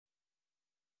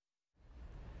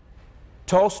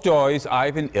Tolstoy's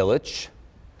Ivan Ilyich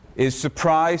is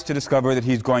surprised to discover that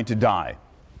he's going to die.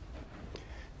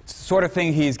 It's the sort of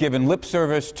thing he's given lip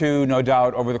service to, no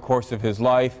doubt, over the course of his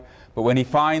life. But when he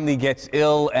finally gets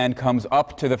ill and comes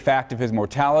up to the fact of his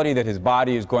mortality, that his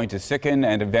body is going to sicken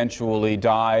and eventually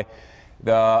die,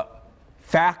 the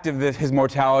fact of his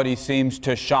mortality seems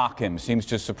to shock him, seems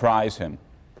to surprise him.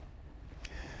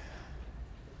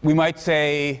 We might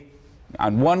say,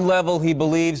 on one level, he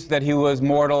believes that he was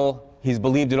mortal. He's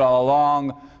believed it all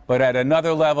along. But at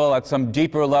another level, at some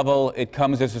deeper level, it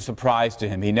comes as a surprise to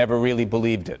him. He never really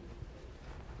believed it.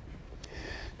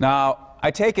 Now, I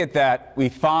take it that we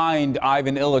find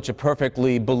Ivan Ilyich a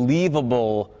perfectly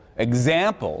believable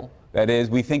example. That is,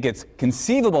 we think it's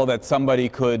conceivable that somebody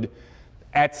could,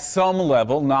 at some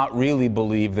level, not really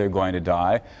believe they're going to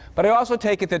die. But I also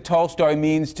take it that Tolstoy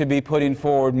means to be putting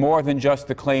forward more than just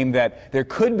the claim that there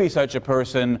could be such a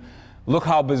person. Look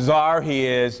how bizarre he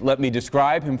is, let me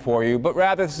describe him for you. But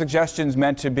rather, the suggestion's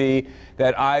meant to be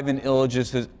that Ivan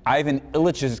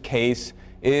Ilyich's case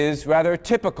is rather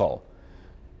typical.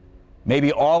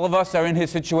 Maybe all of us are in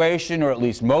his situation, or at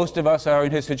least most of us are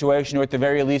in his situation, or at the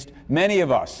very least, many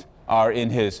of us are in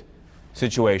his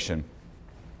situation.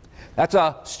 That's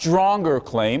a stronger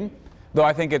claim, though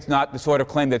I think it's not the sort of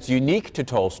claim that's unique to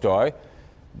Tolstoy,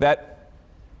 that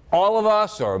all of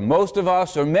us, or most of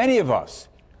us, or many of us,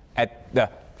 at the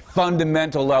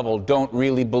fundamental level, don't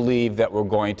really believe that we're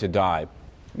going to die.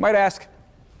 You might ask,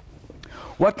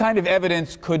 what kind of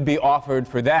evidence could be offered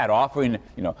for that? Offering,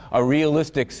 a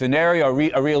realistic scenario,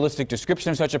 a realistic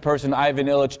description of such a person, Ivan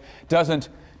Ilyich, doesn't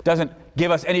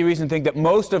give us any reason to think that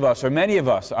most of us or many of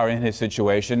us are in his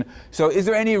situation. So is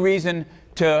there any reason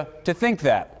to think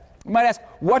that? You might ask,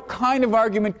 what kind of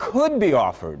argument could be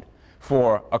offered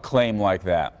for a claim like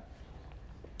that?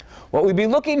 What we'd be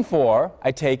looking for,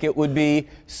 I take it, would be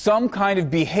some kind of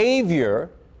behavior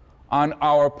on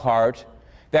our part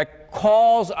that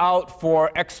calls out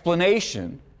for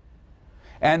explanation.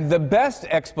 And the best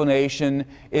explanation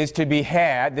is to be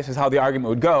had, this is how the argument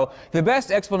would go, the best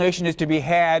explanation is to be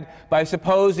had by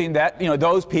supposing that,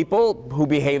 those people who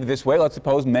behave this way, let's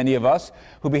suppose many of us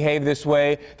who behave this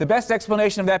way, the best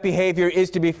explanation of that behavior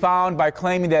is to be found by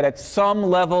claiming that at some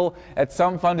level, at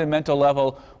some fundamental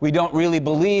level, we don't really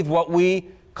believe what we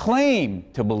claim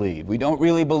to believe. We don't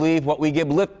really believe what we give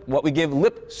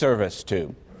lip service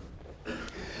to.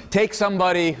 Take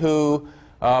somebody who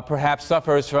perhaps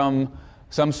suffers from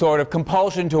some sort of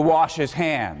compulsion to wash his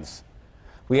hands.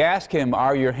 We ask him,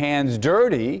 are your hands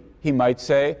dirty? He might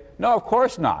say, no, of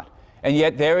course not. And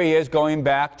yet there he is going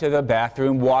back to the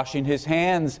bathroom washing his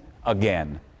hands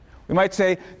again. We might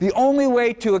say, the only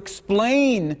way to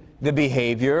explain the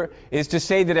behavior is to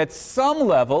say that at some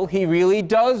level he really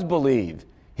does believe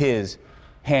his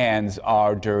hands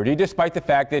are dirty, despite the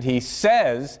fact that he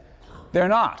says they're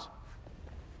not.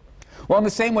 Well, in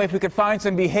the same way, if we could find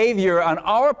some behavior on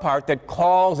our part that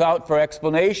calls out for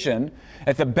explanation,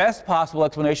 if the best possible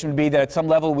explanation would be that at some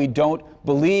level we don't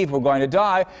believe we're going to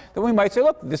die, then we might say,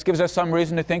 look, this gives us some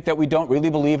reason to think that we don't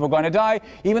really believe we're going to die,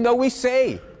 even though we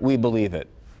say we believe it.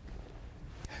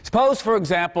 Suppose, for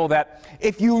example, that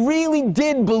if you really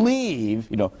did believe,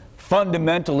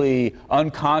 fundamentally,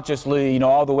 unconsciously,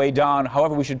 all the way down,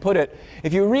 however we should put it,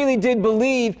 if you really did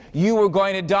believe you were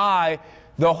going to die,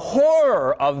 the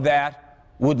horror of that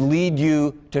would lead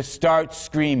you to start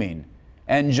screaming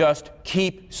and just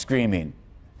keep screaming.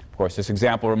 Of course, this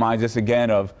example reminds us again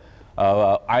of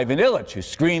Ivan Ilyich, who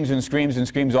screams and screams and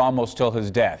screams almost till his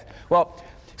death. Well,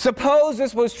 suppose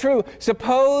this was true.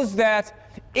 Suppose that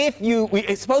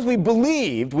suppose we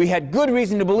believed, we had good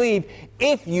reason to believe,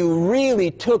 if you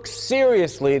really took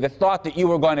seriously the thought that you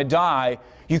were going to die,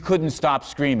 you couldn't stop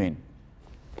screaming.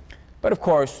 But of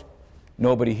course,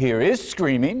 nobody here is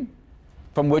screaming,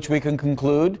 from which we can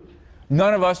conclude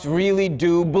none of us really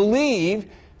do believe,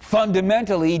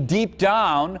 fundamentally, deep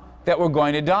down, that we're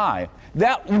going to die.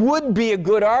 That would be a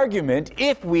good argument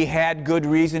if we had good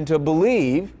reason to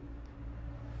believe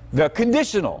the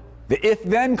conditional, the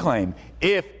if-then claim.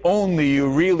 If only you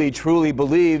really, truly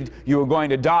believed you were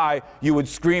going to die, you would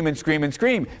scream and scream and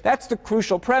scream. That's the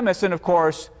crucial premise, and of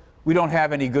course, we don't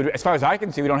have any good, as far as I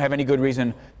can see, we don't have any good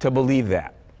reason to believe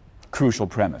that crucial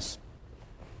premise.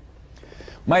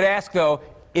 Might ask, though,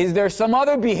 is there some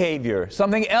other behavior,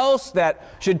 something else that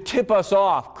should tip us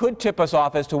off, could tip us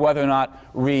off as to whether or not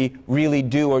we really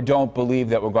do or don't believe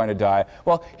that we're going to die?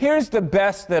 Well, here's the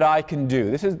best that I can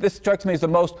do. This strikes me as the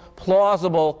most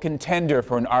plausible contender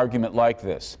for an argument like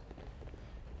this.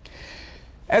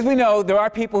 As we know, there are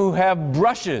people who have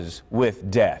brushes with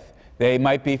death. They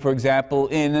might be, for example,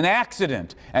 in an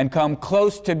accident and come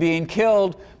close to being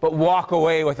killed, but walk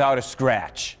away without a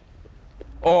scratch.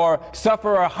 Or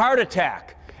suffer a heart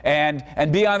attack and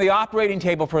be on the operating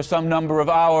table for some number of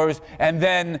hours, and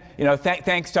then,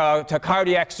 thanks to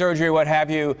cardiac surgery, what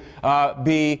have you,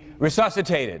 be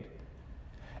resuscitated.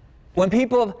 When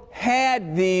people have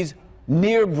had these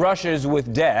near brushes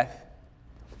with death,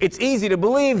 it's easy to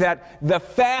believe that the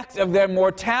fact of their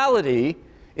mortality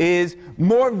is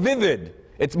more vivid.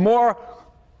 It's more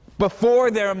before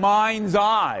their mind's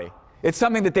eye. It's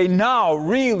something that they now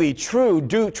really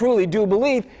truly do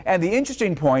believe. And the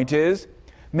interesting point is,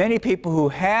 many people who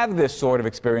have this sort of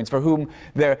experience, for whom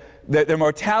their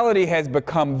mortality has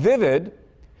become vivid,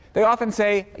 they often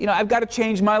say, I've got to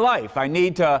change my life. I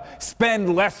need to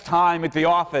spend less time at the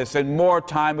office and more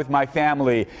time with my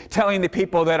family, telling the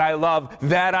people that I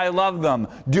love them,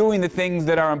 doing the things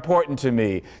that are important to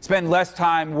me, spend less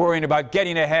time worrying about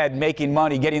getting ahead, making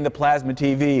money, getting the plasma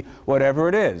TV, whatever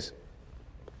it is.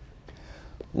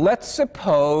 Let's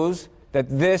suppose that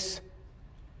this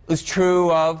is true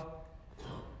of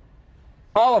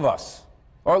all of us,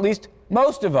 or at least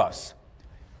most of us.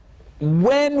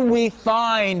 When we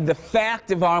find the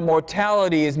fact of our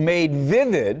mortality is made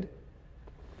vivid,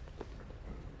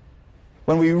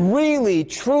 when we really,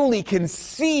 truly can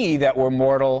see that we're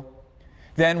mortal,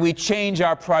 then we change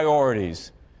our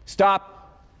priorities.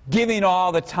 Stop giving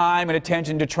all the time and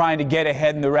attention to trying to get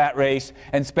ahead in the rat race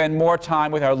and spend more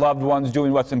time with our loved ones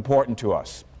doing what's important to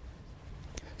us.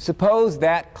 Suppose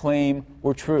that claim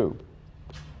were true.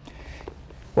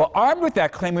 Well, armed with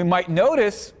that claim, we might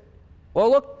notice, well,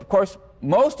 look, of course,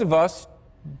 most of us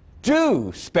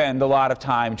do spend a lot of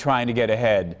time trying to get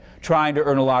ahead, trying to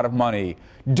earn a lot of money.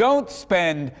 Don't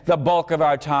spend the bulk of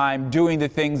our time doing the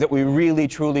things that we really,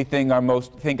 truly think are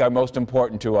most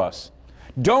important to us.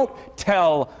 Don't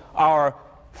tell our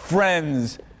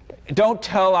friends, don't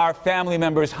tell our family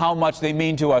members how much they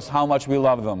mean to us, how much we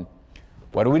love them.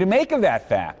 What are we to make of that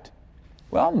fact?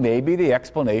 Well, maybe the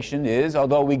explanation is,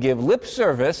 although we give lip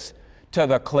service to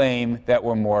the claim that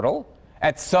we're mortal,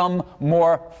 at some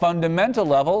more fundamental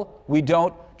level, we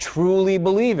don't truly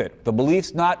believe it. The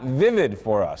belief's not vivid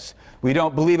for us. We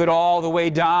don't believe it all the way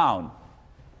down.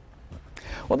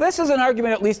 Well, this is an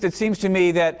argument, at least it seems to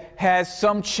me, that has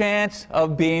some chance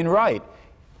of being right.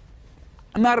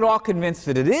 I'm not at all convinced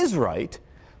that it is right,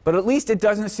 but at least it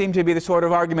doesn't seem to be the sort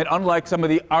of argument, unlike some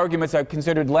of the arguments I've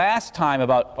considered last time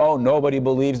about, oh, nobody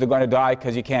believes they're going to die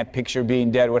because you can't picture being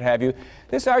dead, what have you.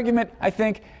 This argument, I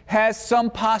think, has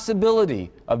some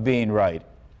possibility of being right.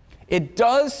 It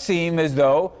does seem as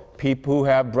though people who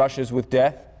have brushes with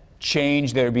death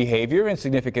change their behavior in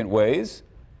significant ways.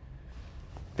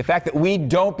 The fact that we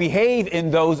don't behave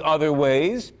in those other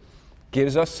ways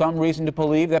gives us some reason to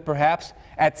believe that perhaps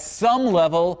at some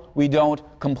level we don't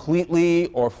completely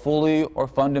or fully or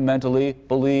fundamentally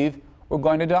believe we're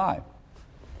going to die.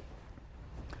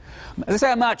 As I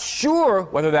say, I'm not sure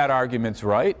whether that argument's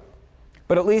right,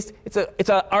 but at least it's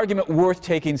an argument worth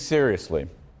taking seriously.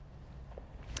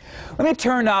 Let me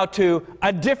turn now to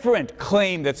a different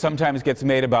claim that sometimes gets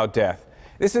made about death.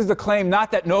 This is the claim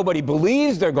not that nobody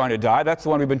believes they're going to die, that's the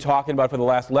one we've been talking about for the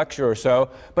last lecture or so,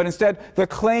 but instead the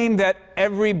claim that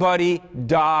everybody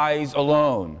dies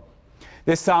alone.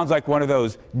 This sounds like one of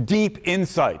those deep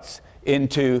insights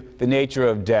into the nature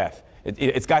of death.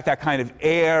 It's got that kind of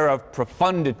air of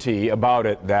profundity about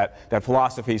it that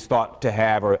philosophy is thought to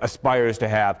have or aspires to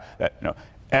have, that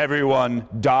everyone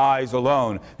dies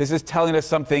alone. This is telling us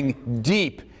something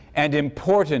deep and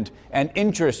important and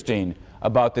interesting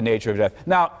about the nature of death.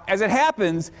 Now, as it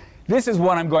happens, this is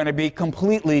one I'm going to be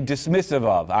completely dismissive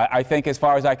of. I think, as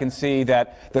far as I can see,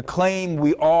 that the claim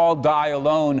we all die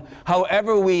alone,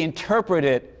 however we interpret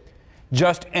it,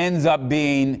 just ends up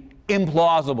being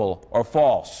implausible or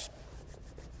false.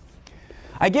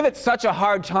 I give it such a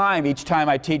hard time each time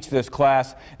I teach this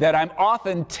class that I'm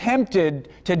often tempted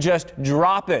to just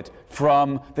drop it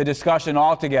from the discussion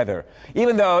altogether.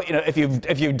 Even though,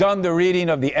 if you've done the reading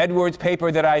of the Edwards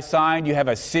paper that I signed, you have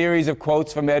a series of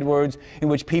quotes from Edwards in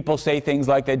which people say things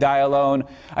like they die alone.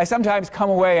 I sometimes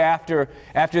come away after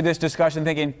this discussion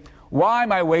thinking, why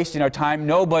am I wasting our time?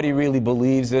 Nobody really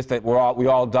believes this, that we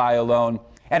all die alone.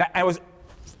 And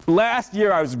last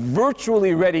year I was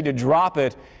virtually ready to drop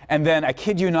it. And then, I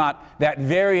kid you not, that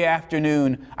very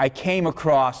afternoon, I came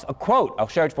across a quote. I'll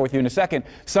share it with you in a second.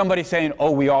 Somebody saying,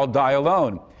 oh, we all die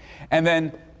alone. And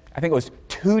then, I think it was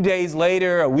 2 days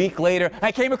later, a week later,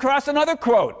 I came across another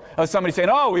quote of somebody saying,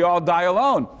 oh, we all die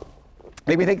alone.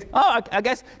 Made me think, oh, I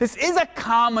guess this is a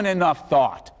common enough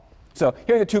thought. So,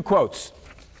 here are the two quotes.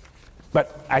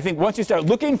 But I think once you start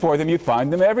looking for them, you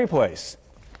find them every place.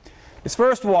 This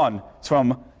first one is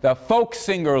from the folk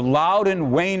singer Loudon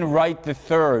Wainwright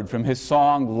III from his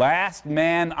song Last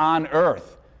Man on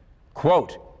Earth.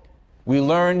 Quote, "We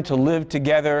learn to live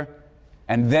together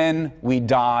and then we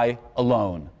die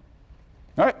alone."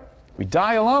 All right, we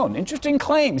die alone. Interesting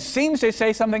claim. Seems to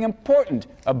say something important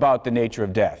about the nature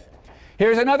of death.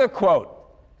 Here's another quote.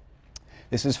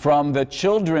 This is from the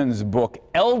children's book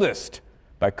Eldest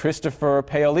by Christopher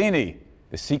Paolini,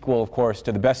 the sequel, of course,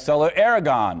 to the bestseller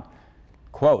Aragon.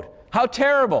 Quote, "How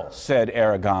terrible," said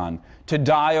Aragon, "to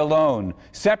die alone,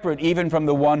 separate even from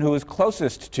the one who is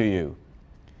closest to you."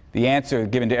 The answer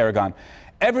given to Aragon,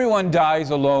 "Everyone dies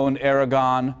alone,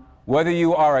 Aragon, whether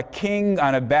you are a king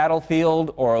on a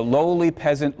battlefield or a lowly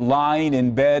peasant lying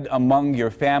in bed among your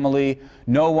family,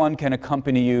 no one can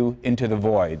accompany you into the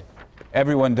void.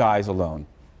 Everyone dies alone."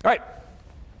 All right.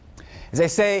 As I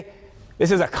say, this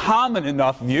is a common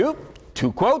enough view.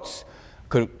 Two quotes.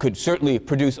 Could certainly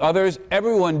produce others.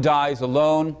 Everyone dies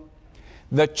alone.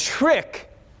 The trick,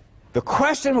 the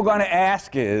question we're going to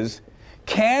ask is,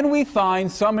 can we find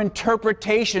some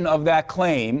interpretation of that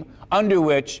claim under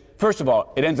which, first of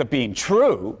all, it ends up being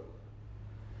true.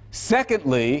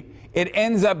 Secondly, it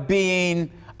ends up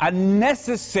being a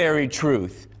necessary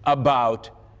truth about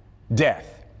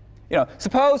death. You know,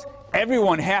 suppose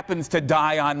everyone happens to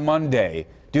die on Monday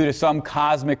due to some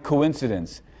cosmic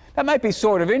coincidence. That might be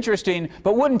sort of interesting,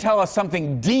 but wouldn't tell us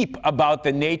something deep about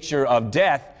the nature of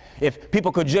death if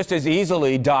people could just as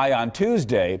easily die on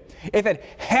Tuesday. If it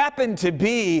happened to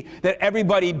be that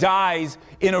everybody dies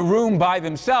in a room by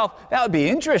themselves, that would be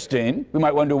interesting. We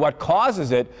might wonder what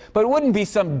causes it, but it wouldn't be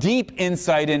some deep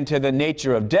insight into the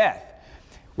nature of death.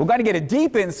 We're going to get a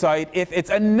deep insight if it's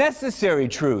a necessary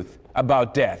truth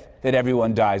about death that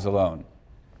everyone dies alone.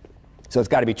 So it's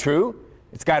got to be true.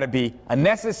 It's got to be a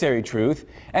necessary truth.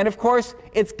 And of course,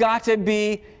 it's got to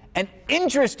be an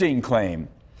interesting claim.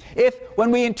 If,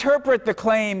 when we interpret the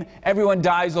claim, everyone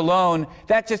dies alone,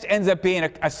 that just ends up being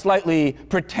a slightly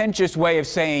pretentious way of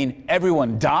saying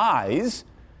everyone dies,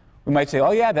 we might say,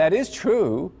 oh yeah, that is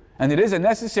true, and it is a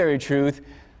necessary truth,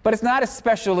 but it's not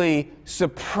especially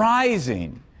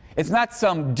surprising. It's not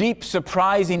some deep,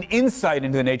 surprising insight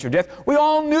into the nature of death. We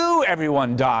all knew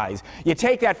everyone dies. You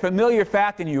take that familiar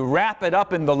fact and you wrap it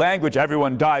up in the language,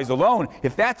 everyone dies alone.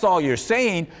 If that's all you're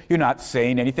saying, you're not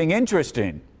saying anything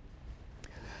interesting.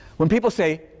 When people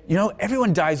say, you know,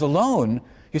 everyone dies alone,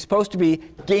 you're supposed to be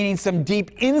gaining some deep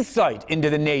insight into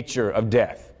the nature of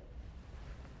death.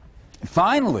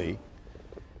 Finally,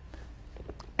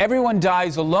 everyone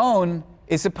dies alone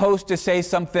is supposed to say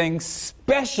something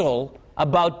special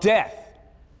about death.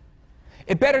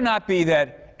 It better not be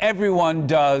that everyone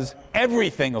does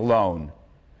everything alone,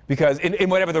 because in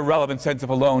whatever the relevant sense of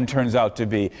alone turns out to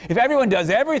be. If everyone does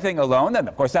everything alone, then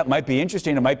of course that might be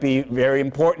interesting, it might be very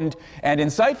important and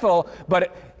insightful,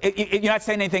 but you're not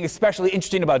saying anything especially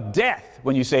interesting about death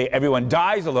when you say everyone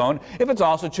dies alone, if it's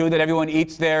also true that everyone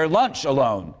eats their lunch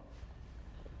alone.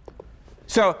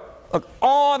 So, look,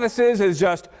 all this is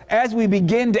just, as we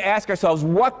begin to ask ourselves,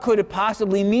 what could it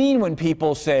possibly mean when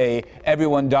people say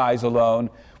everyone dies alone?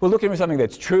 We're looking for something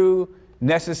that's true,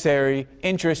 necessary,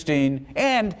 interesting,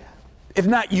 and, if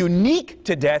not unique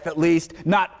to death, at least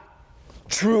not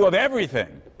true of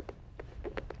everything.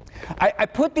 I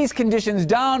put these conditions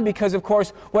down because, of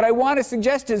course, what I want to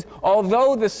suggest is,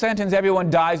 although the sentence everyone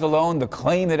dies alone, the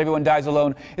claim that everyone dies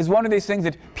alone, is one of these things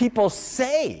that people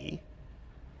say,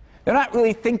 they're not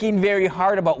really thinking very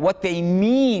hard about what they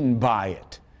mean by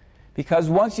it. Because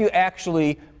once you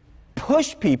actually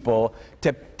push people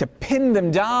to pin them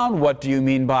down, what do you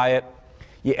mean by it,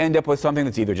 you end up with something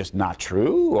that's either just not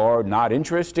true, or not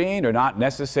interesting, or not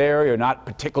necessary, or not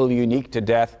particularly unique to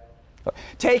death.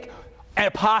 Take a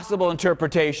possible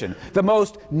interpretation, the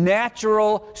most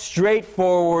natural,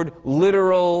 straightforward,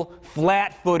 literal,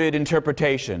 flat-footed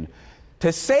interpretation.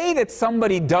 To say that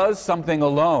somebody does something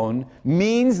alone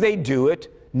means they do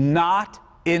it not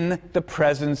in the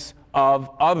presence of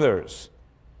others.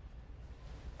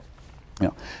 You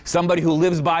know, somebody who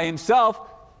lives by himself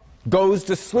goes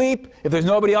to sleep. If there's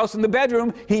nobody else in the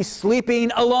bedroom, he's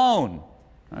sleeping alone.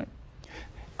 Right?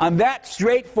 On that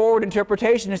straightforward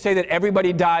interpretation to say that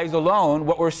everybody dies alone,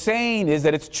 what we're saying is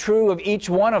that it's true of each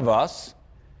one of us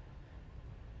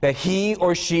that he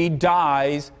or she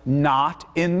dies not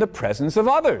in the presence of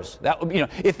others. That would, you know,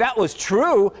 if that was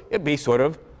true, it'd be sort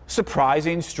of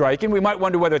surprising, striking. We might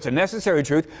wonder whether it's a necessary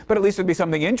truth, but at least there'd be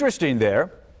something interesting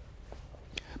there.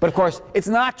 But of course, it's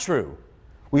not true.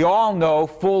 We all know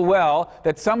full well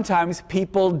that sometimes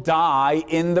people die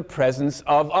in the presence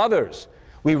of others.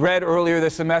 We read earlier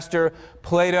this semester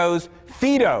Plato's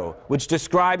Phaedo, which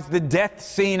describes the death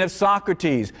scene of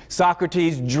Socrates.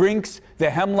 Socrates drinks the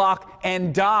hemlock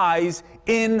and dies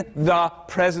in the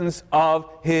presence of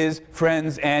his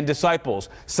friends and disciples.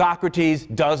 Socrates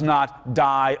does not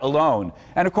die alone.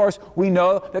 And of course, we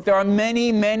know that there are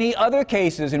many, many other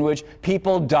cases in which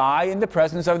people die in the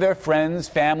presence of their friends,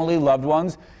 family, loved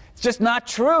ones. It's just not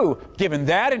true, given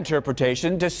that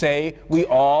interpretation, to say we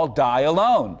all die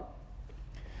alone.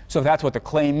 So if that's what the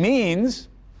claim means,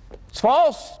 it's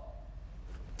false.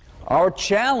 Our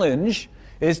challenge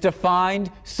is to find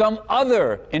some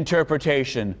other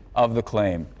interpretation of the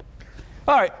claim.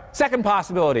 All right, second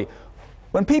possibility.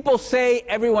 When people say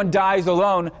everyone dies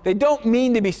alone, they don't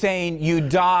mean to be saying you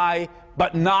die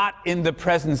but not in the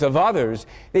presence of others.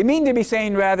 They mean to be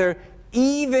saying, rather,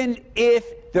 even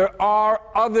if there are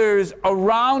others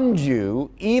around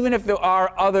you, even if there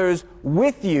are others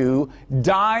with you,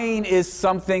 dying is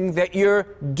something that you're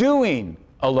doing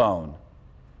alone.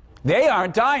 They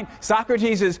aren't dying.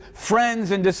 Socrates'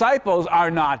 friends and disciples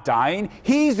are not dying.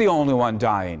 He's the only one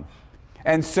dying.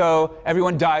 And so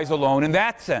everyone dies alone in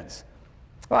that sense.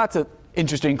 Well, that's an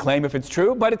interesting claim if it's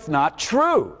true, but it's not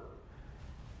true.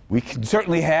 We can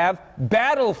certainly have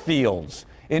battlefields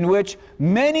in which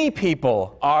many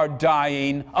people are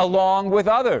dying along with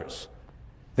others.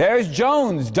 There's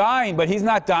Jones dying, but he's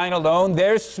not dying alone.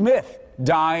 There's Smith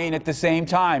dying at the same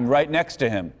time, right next to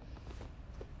him.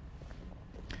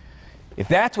 If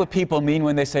that's what people mean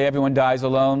when they say everyone dies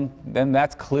alone, then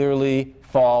that's clearly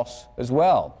false as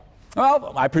well.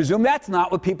 Well, I presume that's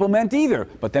not what people meant either.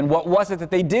 But then what was it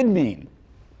that they did mean?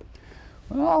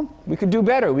 Well, we could do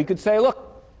better. We could say, look,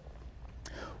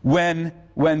 when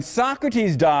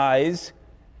Socrates dies,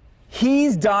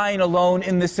 he's dying alone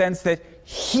in the sense that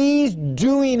he's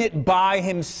doing it by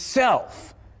himself.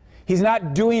 He's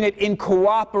not doing it in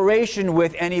cooperation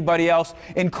with anybody else,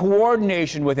 in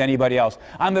coordination with anybody else.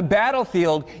 On the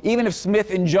battlefield, even if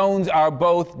Smith and Jones are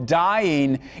both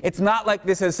dying, it's not like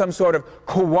this is some sort of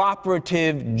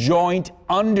cooperative joint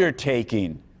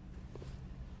undertaking.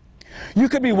 You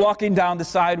could be walking down the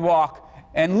sidewalk,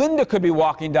 and Linda could be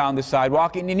walking down the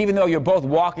sidewalk, and even though you're both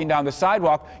walking down the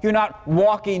sidewalk, you're not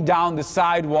walking down the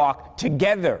sidewalk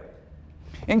together.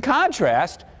 In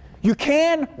contrast, you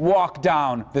can walk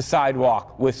down the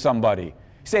sidewalk with somebody. You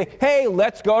say, hey,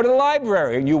 let's go to the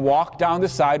library, and you walk down the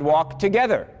sidewalk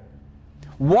together.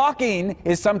 Walking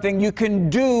is something you can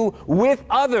do with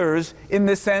others in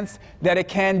the sense that it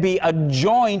can be a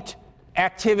joint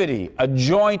activity, a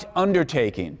joint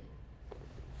undertaking.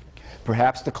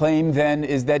 Perhaps the claim then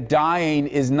is that dying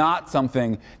is not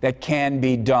something that can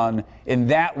be done in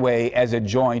that way as a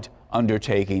joint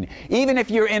undertaking. Even if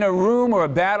you're in a room or a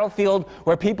battlefield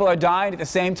where people are dying at the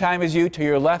same time as you, to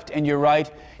your left and your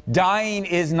right, dying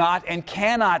is not and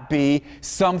cannot be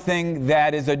something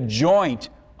that is a joint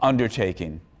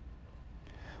undertaking.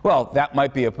 Well, that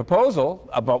might be a proposal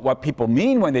about what people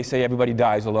mean when they say everybody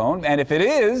dies alone, and if it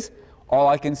is, all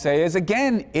I can say is,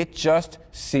 again, it just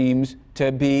seems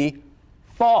to be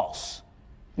false.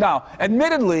 Now,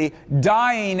 admittedly,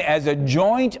 dying as a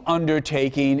joint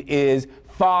undertaking is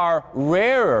far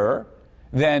rarer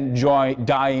than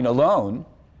dying alone.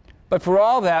 But for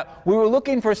all that, we were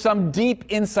looking for some deep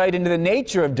insight into the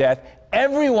nature of death.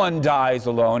 Everyone dies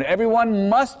alone. Everyone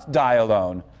must die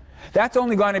alone. That's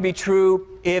only going to be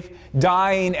true if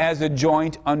dying as a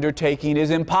joint undertaking is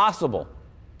impossible.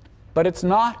 But it's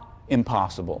not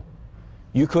impossible.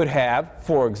 You could have,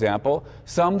 for example,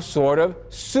 some sort of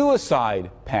suicide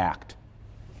pact.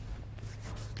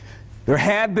 There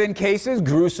have been cases,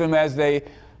 gruesome as they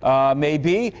may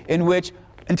be, in which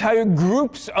entire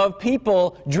groups of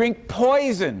people drink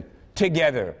poison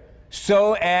together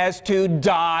so as to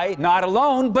die, not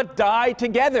alone, but die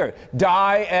together.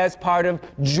 Die as part of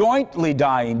jointly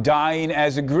dying, dying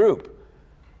as a group.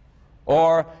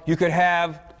 Or you could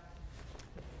have,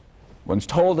 one's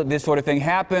told that this sort of thing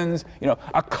happens,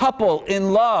 a couple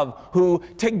in love who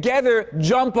together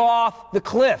jump off the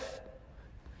cliff,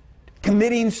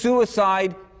 committing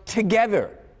suicide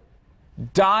together,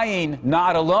 dying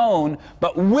not alone,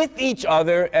 but with each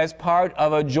other as part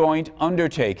of a joint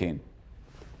undertaking.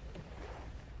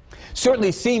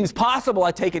 Certainly seems possible.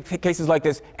 I take it cases like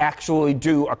this actually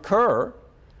do occur.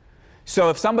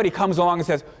 So if somebody comes along and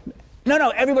says,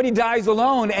 no, everybody dies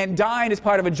alone, and dying as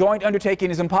part of a joint undertaking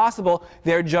is impossible,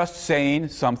 they're just saying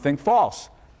something false.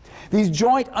 These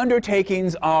joint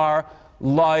undertakings are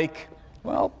like,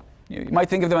 well, you might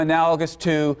think of them analogous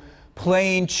to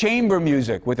playing chamber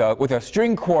music with a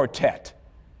string quartet.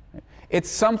 It's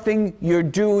something you're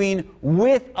doing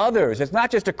with others. It's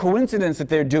not just a coincidence that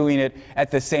they're doing it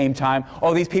at the same time.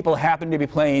 Oh, these people happen to be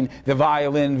playing the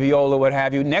violin, viola, what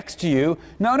have you, next to you.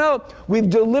 No, no. We've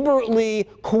deliberately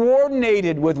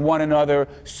coordinated with one another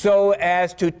so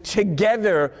as to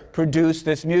together produce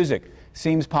this music.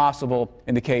 Seems possible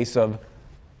in the case of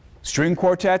string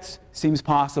quartets, seems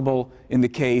possible in the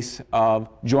case of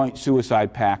joint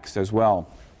suicide pacts as well.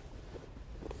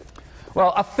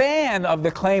 Well, a fan of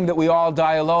the claim that we all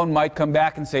die alone might come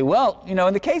back and say, well, you know,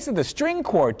 in the case of the string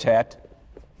quartet,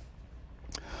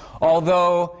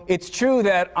 although it's true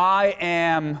that I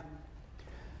am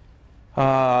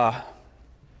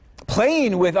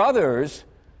playing with others,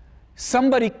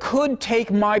 somebody could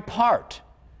take my part.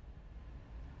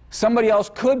 Somebody else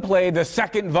could play the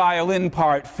second violin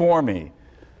part for me.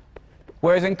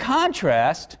 Whereas in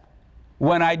contrast,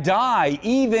 when I die,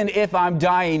 even if I'm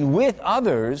dying with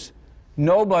others,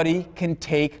 nobody can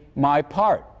take my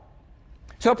part.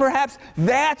 So perhaps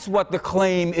that's what the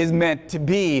claim is meant to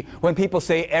be when people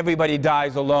say everybody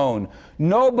dies alone.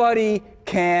 Nobody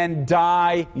can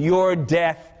die your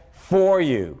death for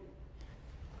you.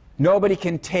 Nobody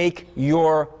can take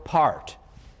your part.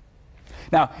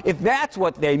 Now, if that's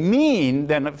what they mean,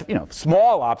 then, you know,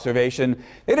 small observation,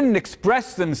 they didn't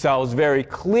express themselves very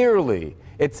clearly.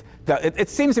 It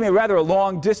seems to me rather a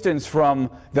long distance from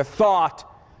the thought,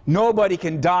 nobody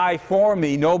can die for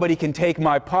me, nobody can take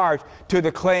my part, to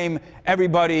the claim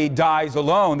everybody dies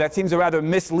alone. That seems a rather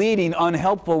misleading,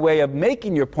 unhelpful way of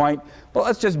making your point. But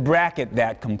let's just bracket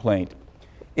that complaint.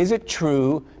 Is it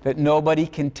true that nobody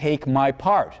can take my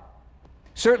part?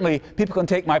 Certainly, people can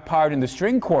take my part in the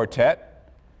string quartet.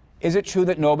 Is it true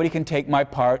that nobody can take my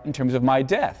part in terms of my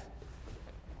death?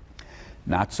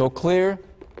 Not so clear.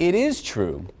 It is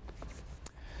true.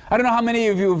 I don't know how many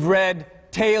of you have read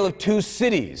Tale of Two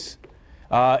Cities.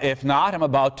 If not, I'm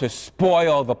about to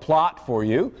spoil the plot for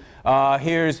you.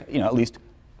 Here's, at least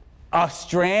a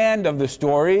strand of the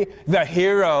story. The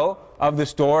hero of the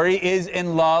story is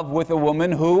in love with a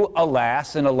woman who,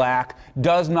 alas and alack,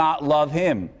 does not love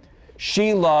him.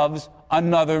 She loves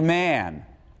another man.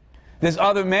 This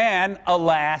other man,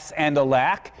 alas and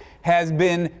alack, has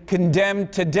been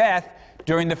condemned to death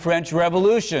during the French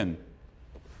Revolution.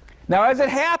 Now, as it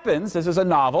happens, this is a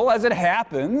novel, as it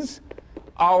happens,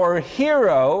 our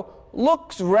hero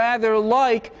looks rather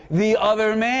like the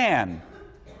other man.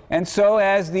 And so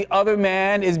as the other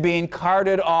man is being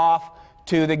carted off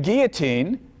to the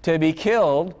guillotine to be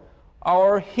killed,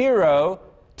 our hero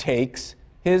takes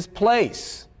his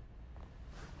place.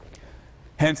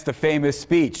 Hence the famous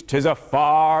speech, "'Tis a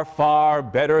far, far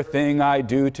better thing I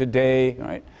do today."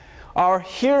 Right? Our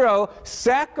hero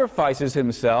sacrifices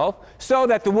himself so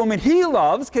that the woman he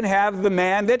loves can have the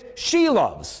man that she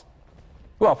loves.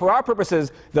 Well, for our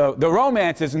purposes, the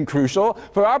romance isn't crucial.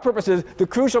 For our purposes, the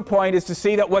crucial point is to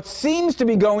see that what seems to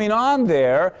be going on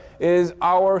there is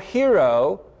our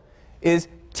hero is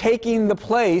taking the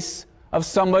place of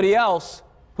somebody else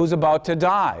who's about to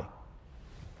die.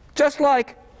 Just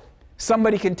like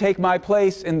somebody can take my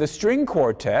place in the string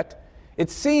quartet, it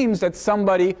seems that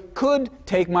somebody could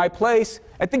take my place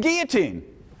at the guillotine.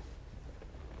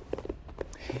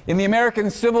 In the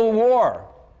American Civil War,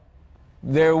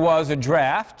 there was a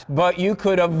draft, but you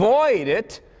could avoid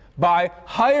it by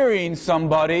hiring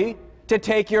somebody to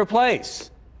take your place,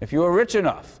 if you were rich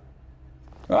enough.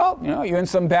 Well, you're in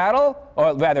some battle,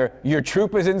 or rather, your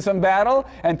troop is in some battle,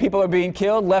 and people are being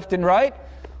killed left and right.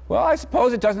 Well, I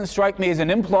suppose it doesn't strike me as an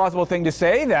implausible thing to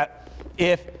say that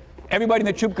if everybody in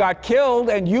the troop got killed,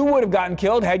 and you would have gotten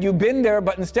killed had you been there,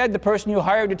 but instead the person you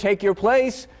hired to take your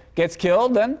place gets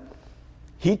killed, then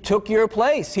he took your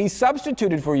place. He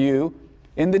substituted for you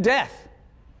in the death.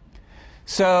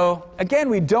 So, again,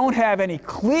 we don't have any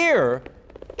clear,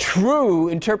 true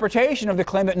interpretation of the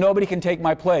claim that nobody can take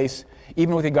my place,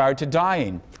 even with regard to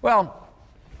dying. Well,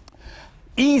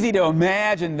 easy to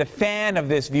imagine the fan of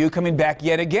this view coming back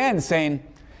yet again, saying,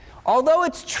 although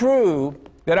it's true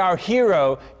that our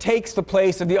hero takes the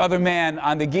place of the other man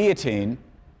on the guillotine,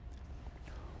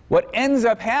 what ends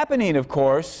up happening, of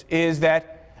course, is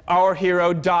that our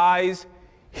hero dies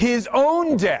his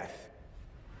own death.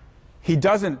 He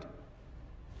doesn't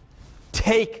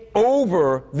take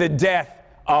over the death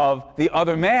of the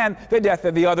other man. The death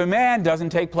of the other man doesn't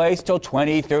take place till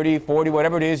 20, 30, 40,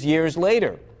 whatever it is, years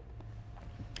later.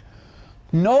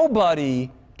 Nobody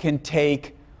can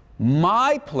take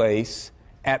my place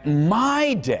at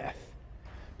my death,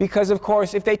 because of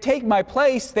course if they take my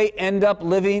place, they end up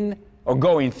living, or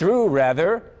going through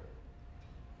rather,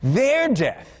 their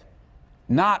death,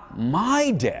 not my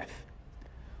death.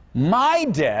 My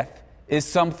death is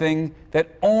something that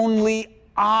only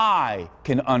I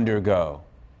can undergo.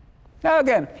 Now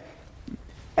again,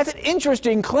 that's an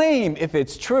interesting claim if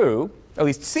it's true, at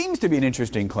least seems to be an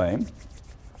interesting claim,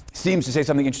 seems to say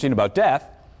something interesting about death.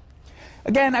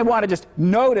 Again, I want to just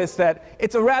notice that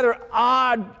it's a rather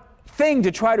odd thing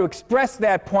to try to express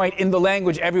that point in the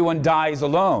language everyone dies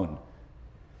alone.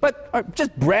 But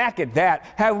just bracket that.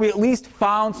 Have we at least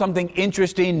found something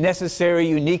interesting, necessary,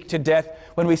 unique to death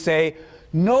when we say,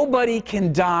 nobody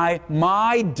can die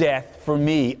my death for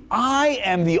me. I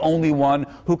am the only one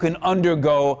who can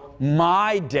undergo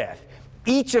my death.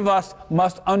 Each of us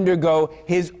must undergo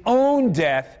his own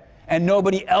death and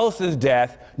nobody else's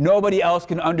death. Nobody else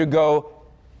can undergo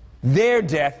their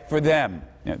death for them.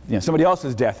 Somebody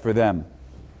else's death for them.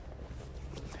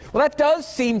 Well, that does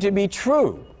seem to be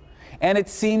true. And it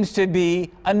seems to be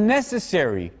a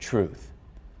necessary truth.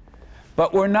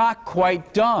 But we're not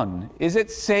quite done. Is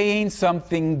it saying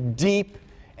something deep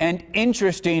and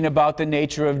interesting about the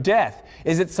nature of death?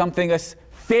 Is it something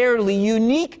fairly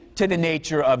unique to the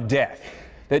nature of death,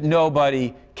 that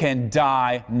nobody can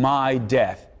die my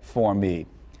death for me?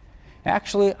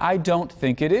 Actually, I don't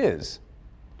think it is.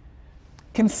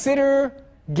 Consider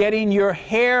getting your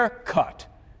hair cut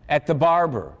at the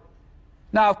barber.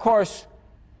 Now, of course,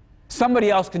 somebody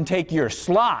else can take your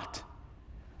slot.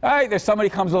 All right, there's somebody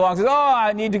comes along and says, oh,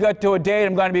 I need to go to a date,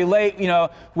 I'm going to be late,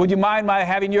 would you mind my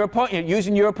having your appointment,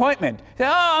 using your appointment? Say,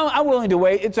 oh, I'm willing to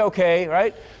wait, it's okay,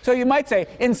 right? So you might say,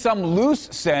 in some loose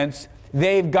sense,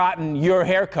 they've gotten your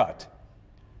haircut.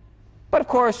 But of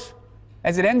course,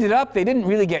 as it ended up, they didn't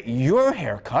really get your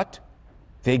haircut,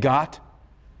 they got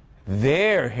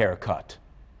their haircut.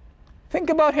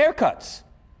 Think about haircuts.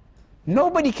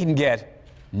 Nobody can get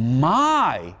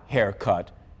my haircut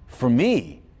for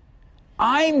me.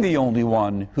 I'm the only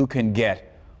one who can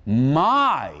get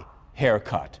my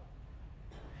haircut.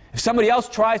 If somebody else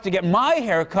tries to get my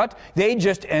haircut, they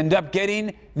just end up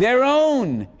getting their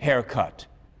own haircut.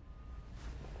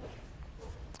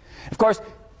 Of course,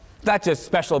 it's not just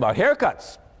special about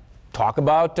haircuts. Talk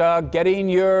about getting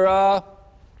your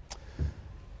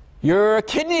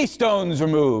kidney stones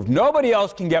removed. Nobody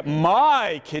else can get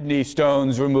my kidney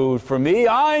stones removed for me.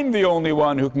 I'm the only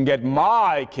one who can get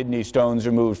my kidney stones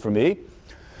removed for me.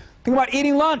 Think about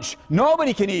eating lunch.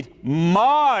 Nobody can eat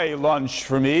my lunch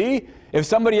for me. If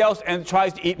somebody else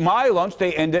tries to eat my lunch,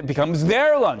 it becomes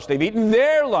their lunch. They've eaten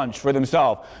their lunch for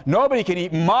themselves. Nobody can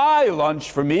eat my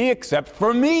lunch for me except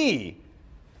for me.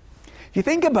 If you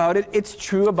think about it, it's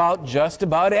true about just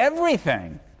about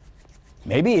everything.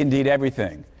 Maybe indeed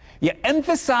everything. You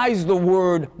emphasize the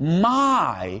word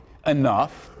my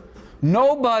enough,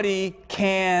 nobody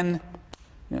can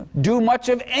do much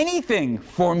of anything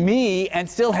for me and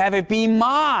still have it be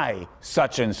my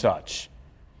such and such.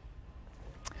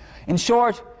 In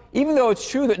short, even though it's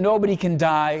true that nobody can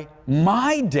die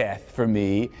my death for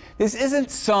me, this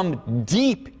isn't some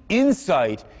deep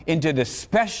insight into the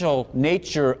special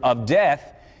nature of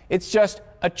death. It's just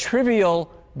a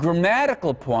trivial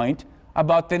grammatical point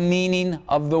about the meaning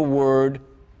of the word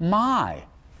my.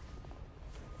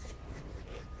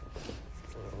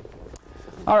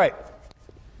 All right,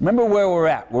 remember where we're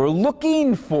at. We're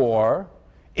looking for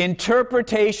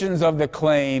interpretations of the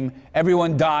claim,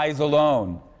 everyone dies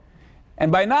alone.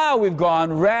 And by now we've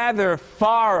gone rather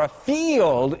far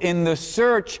afield in the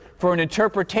search for an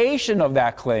interpretation of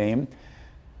that claim,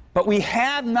 but we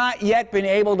have not yet been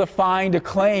able to find a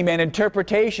claim and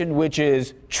interpretation which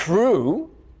is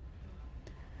true,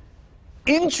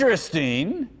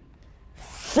 interesting,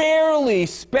 fairly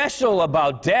special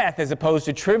about death as opposed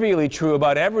to trivially true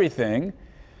about everything,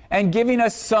 and giving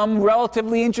us some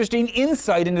relatively interesting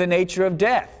insight into the nature of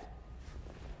death.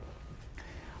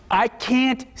 I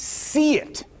can't see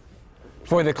it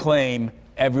for the claim,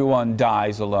 everyone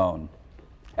dies alone.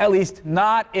 At least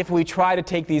not if we try to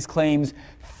take these claims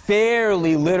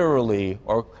fairly literally,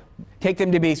 or take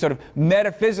them to be sort of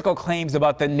metaphysical claims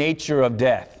about the nature of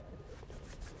death.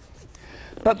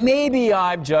 But maybe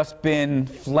I've just been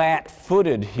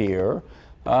flat-footed here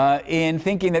in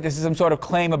thinking that this is some sort of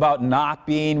claim about not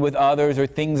being with others or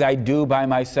things I do by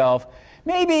myself.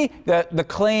 Maybe the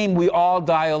claim we all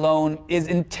die alone is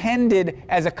intended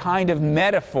as a kind of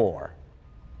metaphor.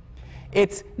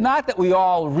 It's not that we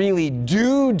all really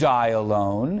do die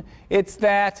alone. It's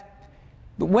that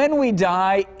when we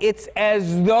die, it's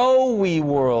as though we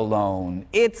were alone.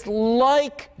 It's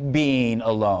like being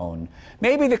alone.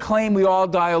 Maybe the claim we all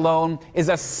die alone is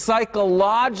a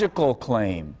psychological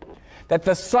claim, that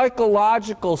the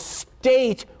psychological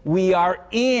state we are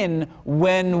in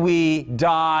when we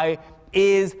die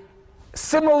is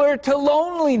similar to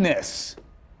loneliness.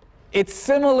 It's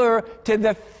similar to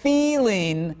the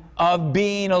feeling of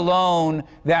being alone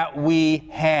that we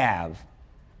have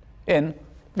in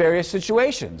various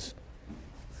situations.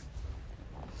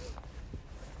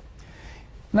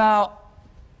 Now,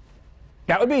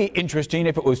 that would be interesting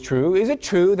if it was true. Is it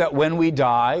true that when we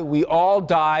die, we all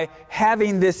die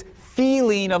having this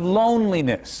feeling of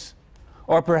loneliness,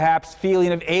 or perhaps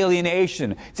feeling of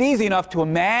alienation? It's easy enough to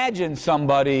imagine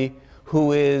somebody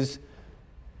who is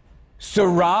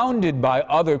surrounded by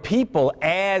other people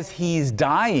as he's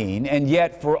dying, and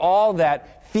yet for all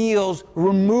that feels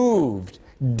removed,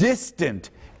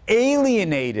 distant,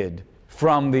 alienated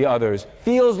from the others,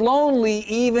 feels lonely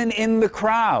even in the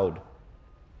crowd.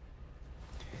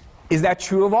 Is that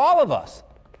true of all of us?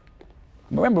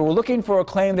 Remember, we're looking for a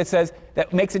claim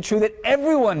that makes it true that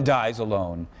everyone dies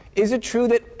alone. Is it true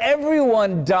that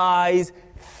everyone dies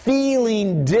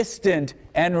feeling distant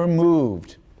and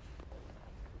removed?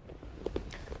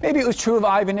 Maybe it was true of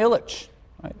Ivan Ilyich.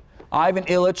 Right? Ivan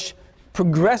Ilyich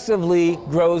progressively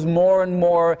grows more and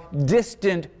more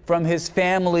distant from his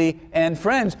family and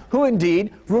friends, who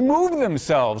indeed remove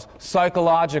themselves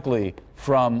psychologically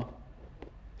from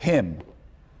him.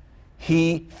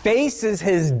 He faces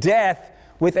his death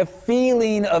with a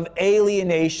feeling of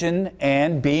alienation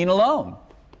and being alone.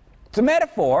 It's a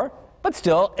metaphor, but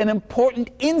still an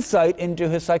important insight into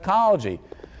his psychology.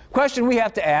 Question we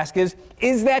have to ask is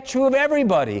that true of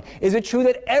everybody? Is it true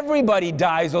that everybody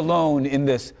dies alone in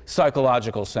this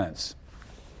psychological sense?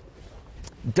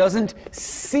 Doesn't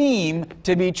seem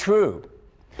to be true.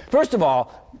 First of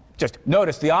all, just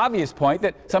notice the obvious point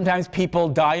that sometimes people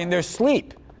die in their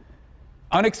sleep,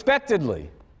 unexpectedly.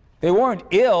 They weren't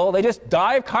ill, they just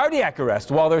die of cardiac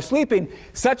arrest while they're sleeping.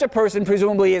 Such a person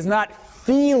presumably is not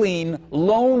feeling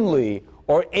lonely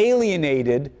or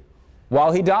alienated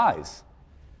while he dies.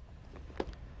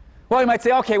 Well, you might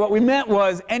say, okay, what we meant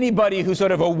was anybody who's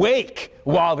sort of awake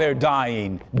while they're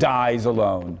dying dies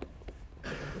alone.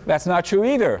 That's not true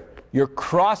either. You're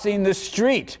crossing the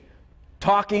street,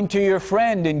 talking to your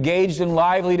friend, engaged in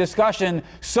lively discussion,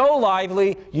 so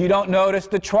lively you don't notice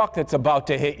the truck that's about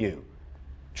to hit you.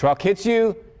 Truck hits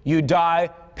you, you die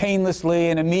painlessly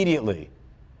and immediately.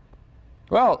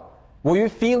 Well, were you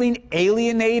feeling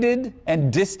alienated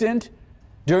and distant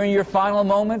during your final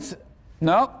moments?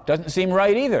 No, doesn't seem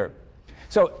right either.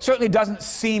 So it certainly doesn't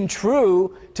seem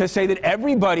true to say that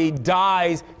everybody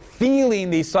dies feeling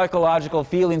these psychological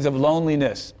feelings of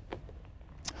loneliness.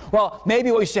 Well, maybe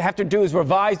what we should have to do is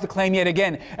revise the claim yet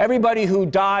again. Everybody who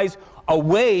dies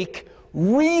awake,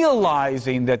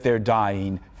 realizing that they're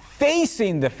dying,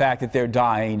 facing the fact that they're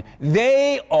dying,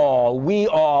 we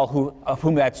all, of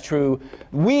whom that's true,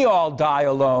 we all die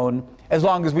alone as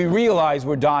long as we realize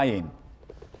we're dying.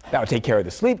 That would take care of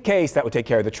the sleep case, that would take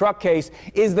care of the truck case.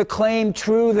 Is the claim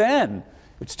true then?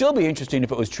 It would still be interesting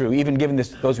if it was true, even given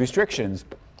those restrictions.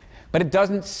 But it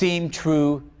doesn't seem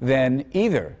true then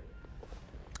either.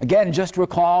 Again, just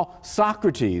recall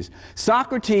Socrates.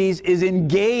 Socrates is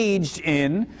engaged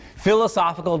in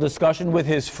philosophical discussion with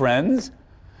his friends,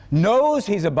 knows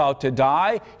he's about to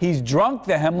die, he's drunk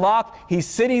the hemlock, he's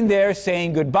sitting there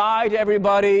saying goodbye to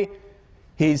everybody,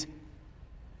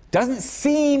 doesn't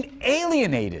seem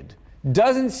alienated,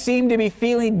 doesn't seem to be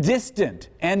feeling distant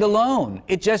and alone.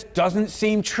 It just doesn't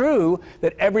seem true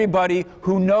that everybody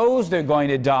who knows they're going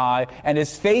to die and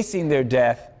is facing their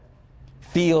death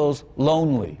feels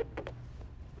lonely.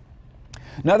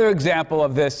 Another example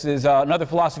of this is another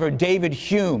philosopher, David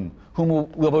Hume,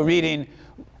 whom we'll be reading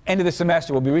end of the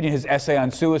semester. We'll be reading his essay on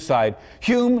suicide.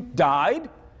 Hume died,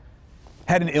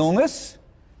 had an illness.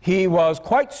 He was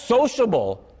quite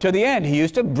sociable to the end. He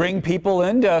used to bring people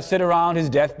in to sit around his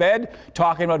deathbed,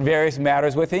 talking about various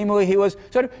matters with him. He was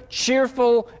sort of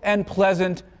cheerful and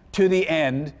pleasant to the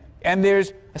end. And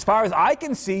there's, as far as I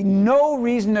can see, no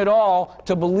reason at all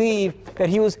to believe that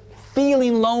he was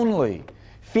feeling lonely,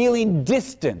 feeling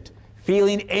distant,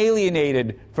 feeling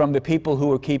alienated from the people who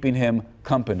were keeping him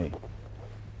company.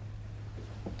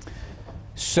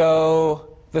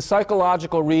 So the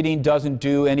psychological reading doesn't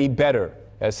do any better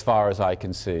as far as I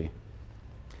can see.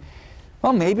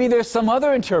 Well, maybe there's some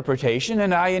other interpretation,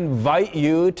 and I invite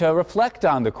you to reflect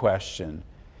on the question.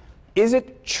 Is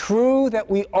it true that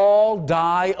we all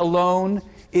die alone?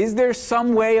 Is there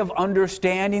some way of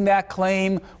understanding that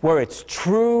claim where it's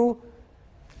true,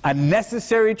 a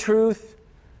necessary truth,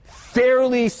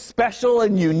 fairly special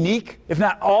and unique, if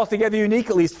not altogether unique,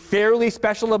 at least fairly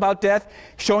special about death,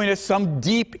 showing us some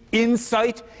deep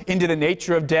insight into the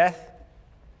nature of death,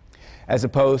 as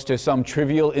opposed to some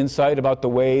trivial insight about the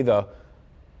way the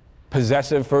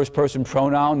possessive first-person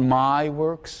pronoun my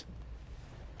works?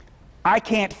 I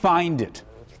can't find it.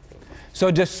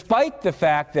 So despite the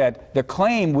fact that the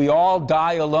claim we all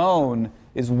die alone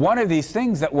is one of these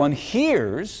things that one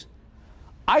hears,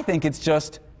 I think it's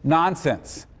just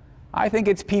nonsense. I think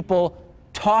it's people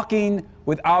talking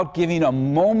without giving a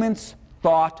moment's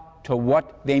thought to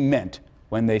what they meant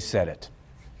when they said it.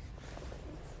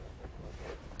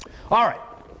 All right,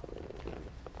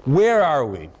 where are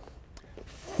we?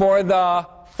 For the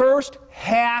first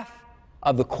half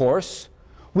of the course,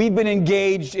 we've been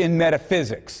engaged in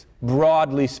metaphysics,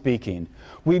 broadly speaking.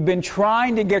 We've been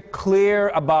trying to get clear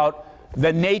about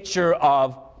the nature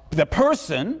of the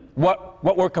person, what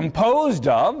we're composed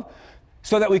of,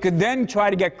 so that we could then try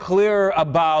to get clearer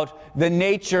about the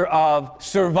nature of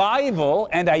survival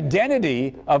and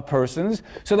identity of persons,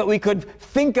 so that we could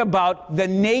think about the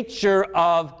nature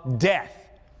of death,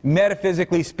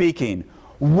 metaphysically speaking.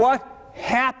 What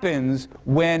happens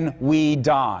when we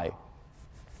die?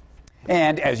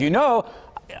 And as you know,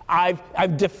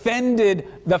 I've defended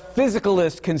the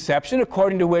physicalist conception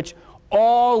according to which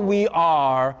all we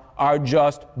are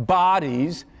just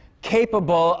bodies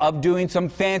capable of doing some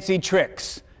fancy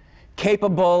tricks,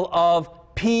 capable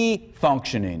of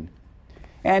P-functioning.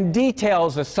 And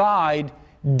details aside,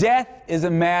 death is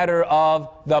a matter of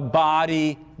the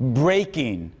body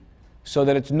breaking so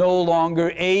that it's no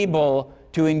longer able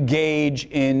to engage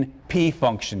in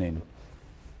P-functioning.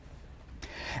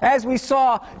 As we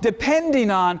saw,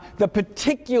 depending on the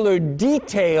particular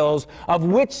details of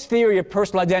which theory of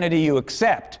personal identity you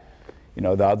accept, you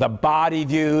know, the body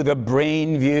view, the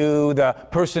brain view, the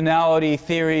personality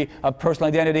theory of personal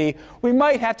identity, we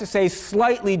might have to say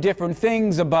slightly different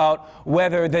things about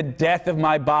whether the death of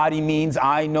my body means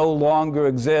I no longer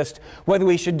exist, whether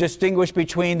we should distinguish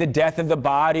between the death of the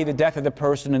body, the death of the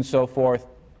person, and so forth.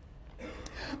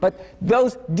 But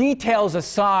those details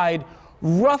aside,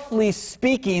 roughly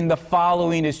speaking, the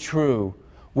following is true.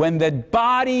 When the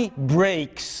body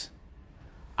breaks,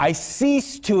 I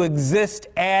cease to exist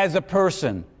as a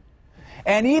person.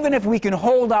 And even if we can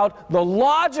hold out the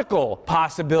logical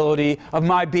possibility of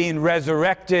my being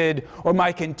resurrected or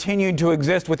my continuing to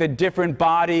exist with a different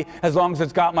body as long as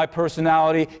it's got my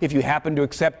personality, if you happen to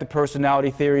accept the personality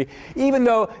theory, even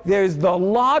though there's the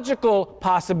logical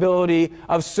possibility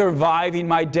of surviving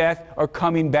my death or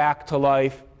coming back to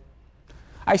life,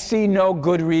 I see no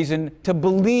good reason to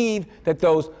believe that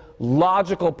those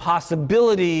logical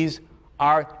possibilities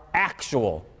are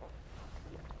actual.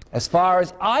 As far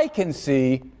as I can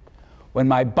see, when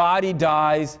my body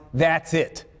dies, that's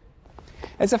it.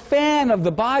 As a fan of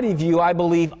the body view, I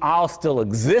believe I'll still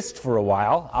exist for a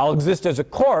while. I'll exist as a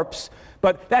corpse,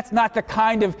 but that's not the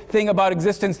kind of thing about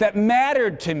existence that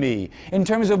mattered to me. In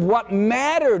terms of what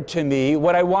mattered to me,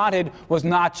 what I wanted was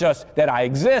not just that I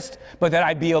exist, but that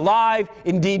I be alive,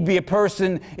 indeed be a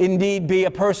person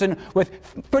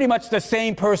with pretty much the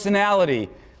same personality.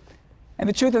 And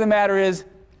the truth of the matter is,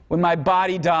 when my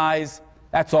body dies,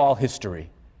 that's all history.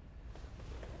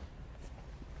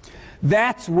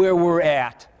 That's where we're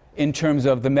at in terms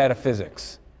of the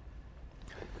metaphysics.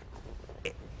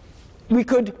 We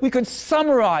could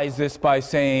summarize this by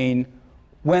saying,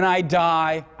 when I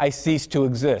die, I cease to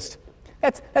exist.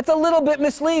 That's a little bit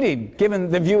misleading,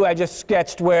 given the view I just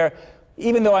sketched, where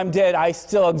even though I'm dead, I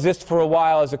still exist for a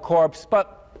while as a corpse.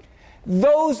 But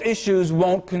those issues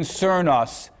won't concern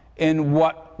us in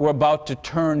what we're about to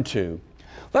turn to.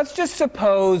 Let's just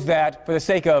suppose that, for the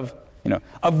sake of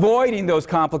avoiding those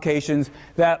complications,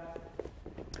 that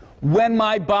when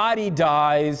my body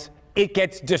dies, it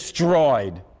gets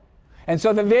destroyed. And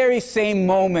so the very same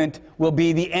moment will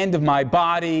be the end of my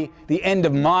body, the end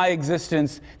of my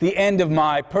existence, the end of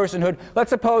my personhood. Let's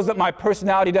suppose that my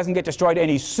personality doesn't get destroyed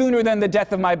any sooner than the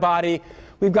death of my body.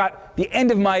 We've got the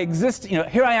end of my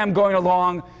existence. Here I am going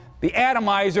along. The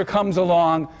atomizer comes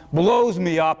along, blows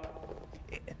me up.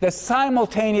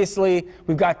 Simultaneously,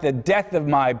 we've got the death of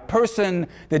my person,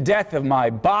 the death of my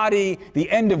body, the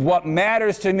end of what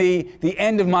matters to me, the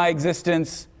end of my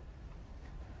existence.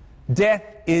 Death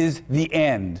is the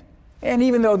end. And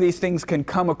even though these things can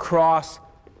come apart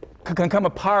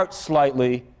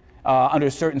slightly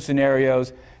under certain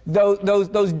scenarios,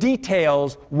 those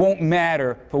details won't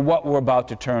matter for what we're about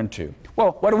to turn to.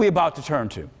 Well, what are we about to turn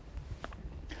to?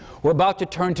 We're about to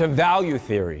turn to value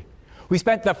theory. We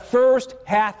spent the first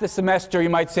half of the semester, you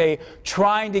might say,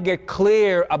 trying to get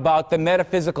clear about the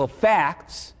metaphysical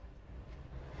facts.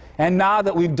 And now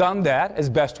that we've done that as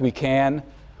best we can,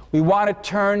 we want to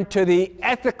turn to the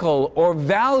ethical or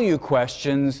value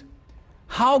questions.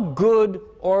 How good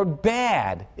or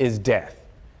bad is death?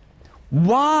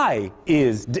 Why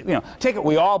is, take it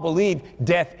we all believe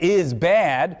death is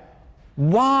bad.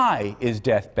 Why is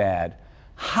death bad?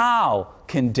 How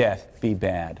can death be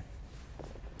bad?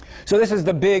 So this is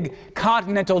the big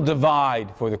continental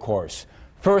divide for the course.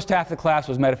 First half of the class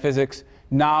was metaphysics.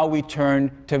 Now we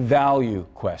turn to value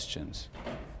questions.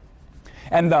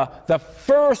 And the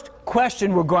first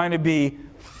question we're going to be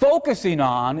focusing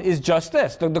on is just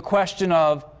this, the question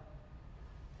of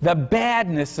the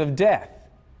badness of death.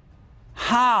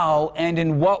 How and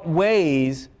in what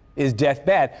ways is death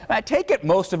bad? I take it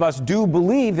most of us do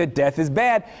believe that death is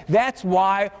bad. That's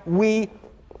why we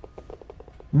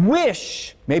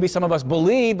wish, maybe some of us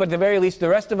believe, but at the very least the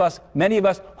rest of us, many of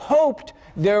us, hoped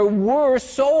there were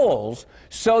souls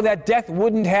so that death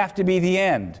wouldn't have to be the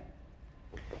end.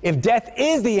 If death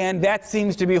is the end, that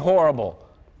seems to be horrible.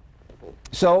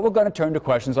 So we're going to turn to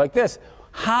questions like this.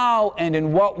 How and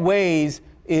in what ways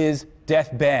is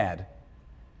death bad?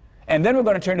 And then we're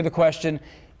going to turn to the question,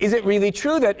 is it really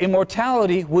true that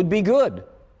immortality would be good?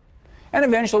 And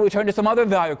eventually we turn to some other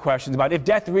value questions about if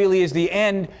death really is the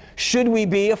end, should we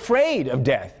be afraid of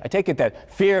death? I take it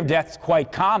that fear of death is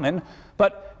quite common,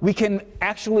 but we can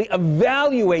actually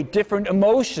evaluate different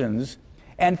emotions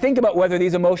and think about whether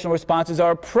these emotional responses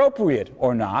are appropriate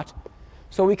or not.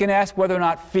 So we can ask whether or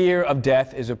not fear of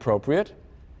death is appropriate.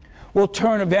 We'll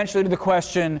turn eventually to the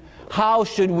question, how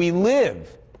should we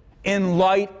live in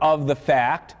light of the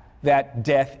fact that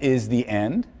death is the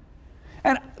end?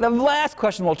 And the last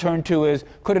question we'll turn to is,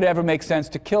 could it ever make sense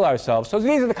to kill ourselves? So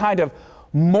these are the kind of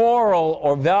moral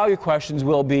or value questions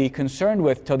we'll be concerned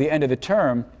with till the end of the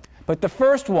term. But the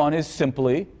first one is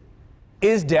simply,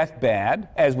 is death bad,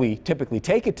 as we typically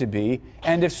take it to be?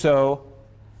 And if so,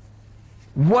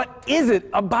 what is it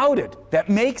about it that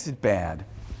makes it bad?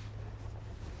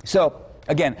 So,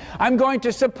 again, I'm going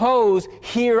to suppose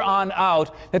here on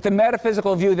out that the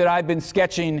metaphysical view that I've been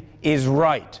sketching is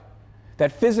right.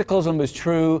 That physicalism is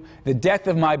true, the death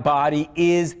of my body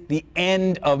is the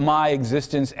end of my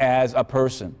existence as a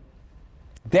person.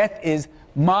 Death is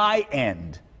my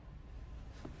end.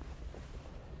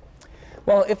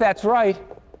 Well, if that's right,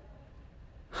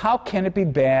 how can it be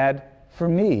bad for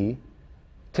me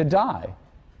to die?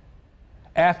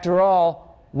 After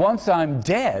all, once I'm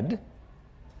dead,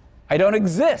 I don't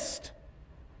exist.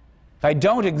 If I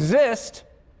don't exist,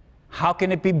 how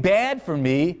can it be bad for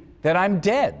me that I'm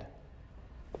dead?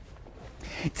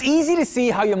 It's easy to see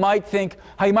how you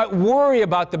might worry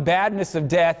about the badness of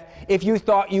death if you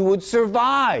thought you would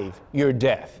survive your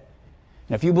death.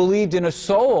 And if you believed in a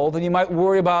soul, then you might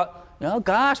worry about, oh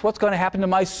gosh, what's going to happen to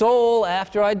my soul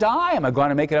after I die? Am I going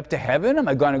to make it up to heaven? Am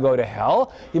I going to go to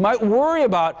hell? You might worry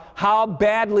about how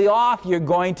badly off you're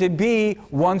going to be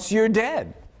once you're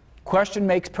dead. Question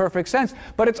makes perfect sense.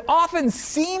 But it's often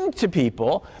seemed to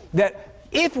people that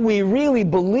if we really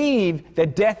believe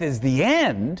that death is the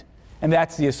end, and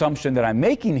that's the assumption that I'm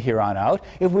making here on out,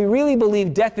 if we really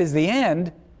believe death is the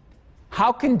end,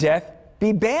 how can death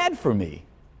be bad for me?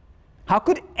 How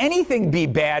could anything be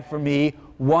bad for me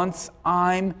once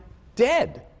I'm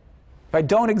dead? If I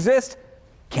don't exist, it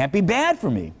can't be bad for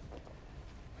me.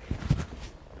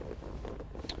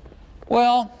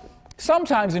 Well,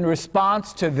 sometimes in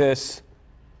response to this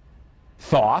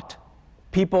thought,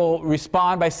 people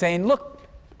respond by saying, look,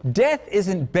 death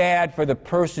isn't bad for the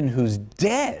person who's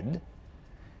dead.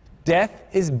 Death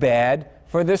is bad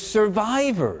for the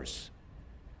survivors.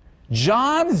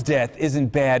 John's death isn't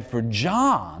bad for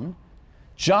John.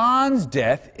 John's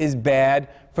death is bad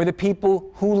for the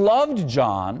people who loved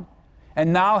John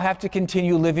and now have to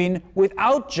continue living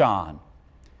without John.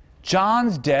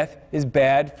 John's death is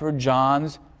bad for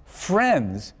John's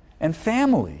friends and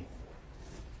family.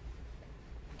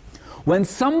 When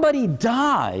somebody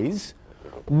dies,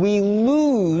 we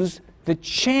lose the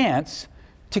chance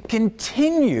to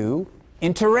continue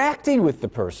interacting with the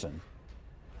person.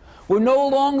 We're no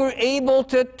longer able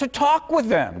to talk with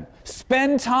them,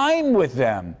 spend time with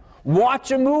them,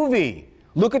 watch a movie,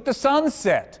 look at the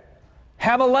sunset,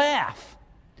 have a laugh.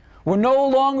 We're no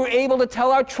longer able to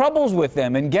tell our troubles with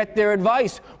them and get their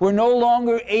advice. We're no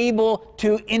longer able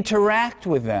to interact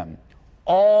with them.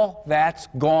 All that's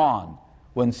gone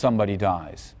when somebody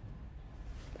dies.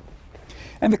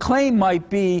 And the claim might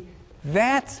be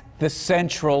that's the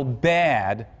central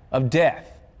bad of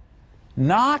death.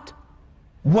 Not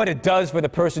what it does for the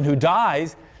person who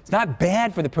dies. It's not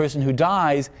bad for the person who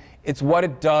dies. It's what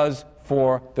it does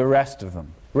for the rest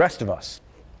of us.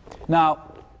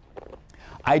 Now,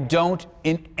 I don't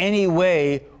in any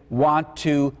way want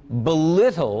to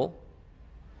belittle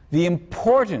the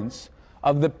importance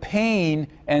of the pain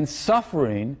and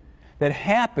suffering that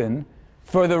happen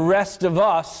for the rest of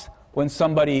us when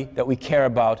somebody that we care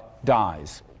about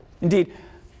dies. Indeed,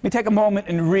 let me take a moment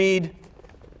and read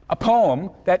a poem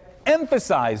that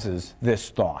emphasizes this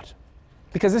thought.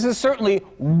 because this is certainly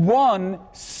one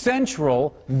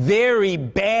central, very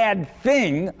bad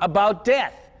thing about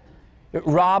death. It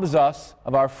robs us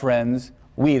of our friends,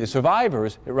 we, the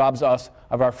survivors, it robs us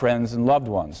of our friends and loved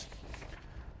ones.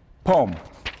 Poem.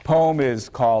 Poem is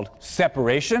called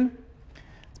Separation.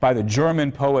 It's by the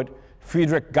German poet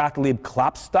Friedrich Gottlieb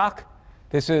Klopstock.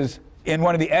 This is in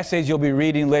one of the essays you'll be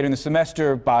reading later in the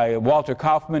semester by Walter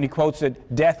Kaufmann. He quotes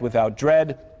it, "Death without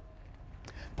dread."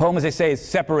 Poem, as they say, is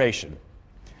separation.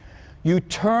 You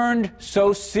turned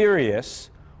so serious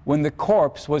when the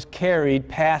corpse was carried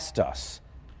past us.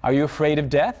 Are you afraid of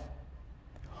death?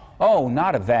 Oh,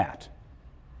 not of that.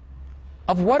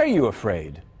 Of what are you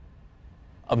afraid?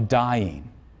 Of dying.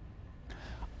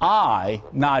 I,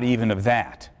 not even of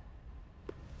that.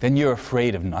 Then you're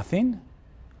afraid of nothing?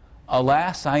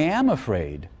 Alas, I am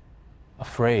afraid.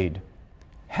 Afraid.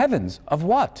 Heavens, of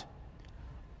what?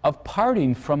 Of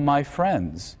parting from my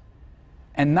friends,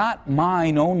 and not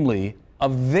mine only,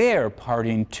 of their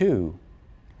parting too.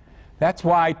 That's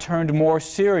why I turned more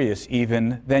serious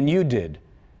even than you did,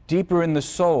 deeper in the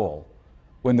soul,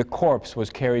 when the corpse was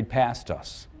carried past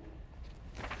us.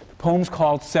 The poem's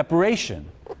called Separation.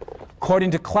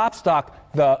 According to Klopstock,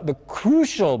 the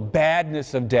crucial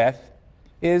badness of death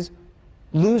is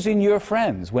losing your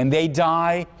friends. When they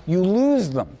die, you lose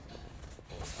them.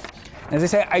 As I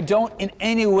say, I don't in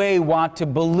any way want to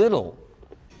belittle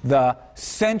the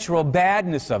central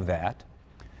badness of that,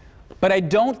 but I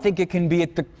don't think it can be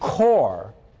at the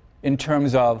core in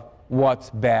terms of what's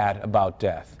bad about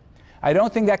death. I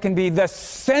don't think that can be the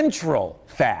central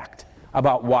fact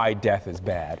about why death is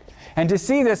bad. And to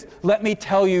see this, let me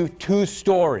tell you two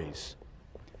stories.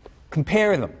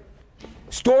 Compare them.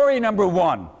 Story number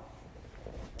one.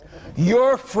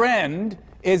 Your friend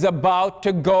is about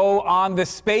to go on the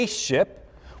spaceship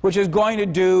which is going to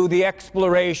do the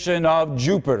exploration of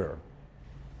Jupiter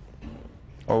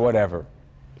or whatever.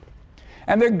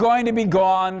 And they're going to be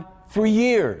gone for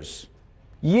years.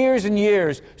 Years and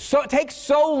years. So it takes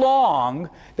so long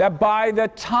that by the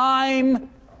time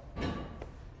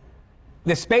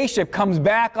the spaceship comes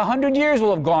back, 100 years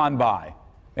will have gone by.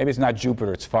 Maybe it's not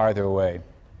Jupiter, it's farther away.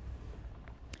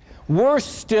 Worse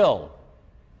still,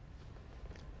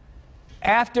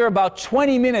 after about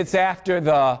 20 minutes after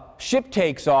the ship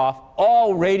takes off,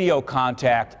 all radio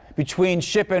contact between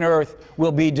ship and Earth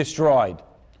will be destroyed.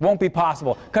 Won't be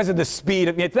possible because of the speed.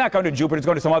 It's not going to Jupiter, it's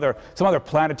going to some other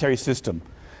planetary system.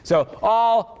 So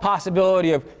all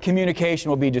possibility of communication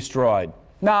will be destroyed.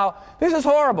 Now, this is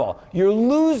horrible. You're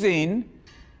losing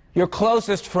your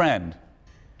closest friend.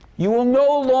 You will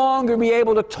no longer be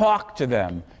able to talk to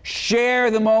them, share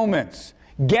the moments,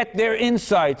 get their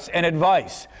insights and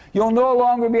advice. You'll no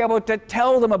longer be able to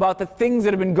tell them about the things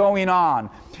that have been going on.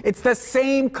 It's the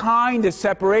same kind of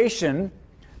separation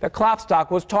that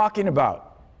Klopstock was talking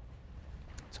about.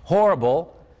 It's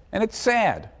horrible and it's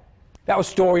sad. That was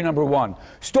story number one.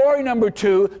 Story number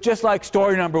two, just like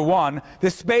story number one, the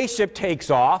spaceship takes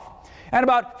off, and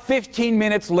about 15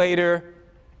 minutes later,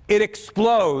 it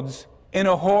explodes in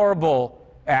a horrible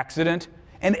accident,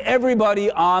 and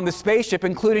everybody on the spaceship,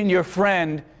 including your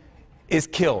friend, is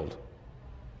killed.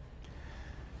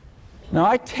 Now,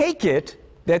 I take it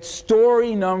that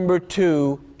story number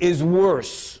two is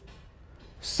worse.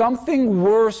 Something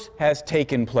worse has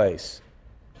taken place.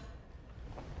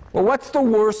 Well, what's the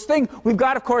worst thing? We've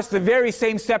got, of course, the very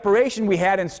same separation we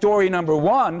had in story number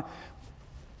one.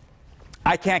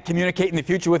 I can't communicate in the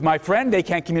future with my friend, they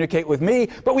can't communicate with me,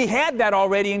 but we had that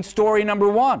already in story number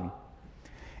one.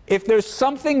 If there's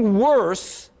something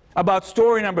worse about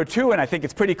story number two, and I think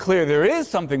it's pretty clear there is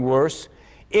something worse,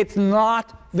 it's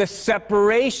not the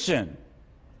separation.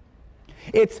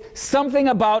 It's something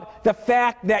about the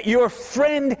fact that your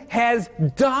friend has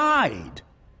died.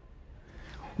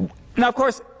 Now, of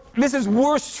course, this is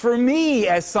worse for me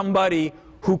as somebody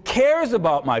who cares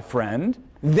about my friend,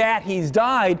 that he's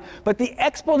died, but the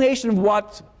explanation of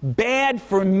what's bad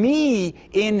for me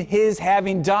in his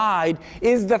having died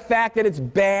is the fact that it's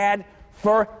bad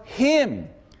for him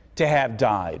to have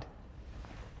died.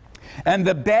 And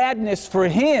the badness for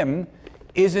him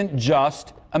isn't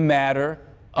just a matter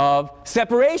of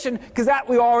separation, because that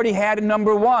we already had in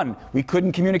number one. We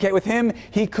couldn't communicate with him,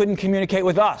 he couldn't communicate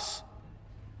with us.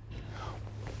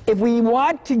 If we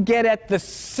want to get at the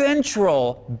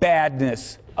central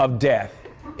badness of death,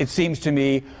 it seems to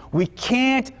me, we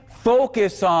can't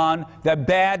focus on the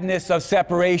badness of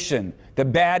separation, the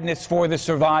badness for the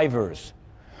survivors.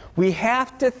 We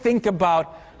have to think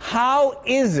about how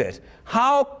is it,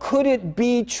 how could it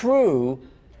be true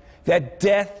that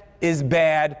death is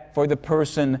bad for the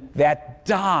person that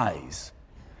dies?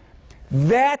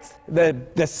 That's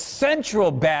the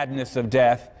central badness of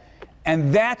death,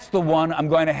 and that's the one I'm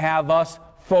going to have us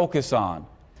focus on.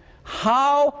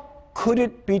 How could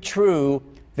it be true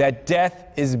that death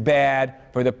is bad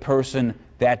for the person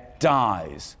that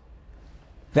dies?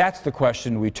 That's the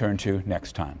question we turn to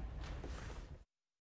next time.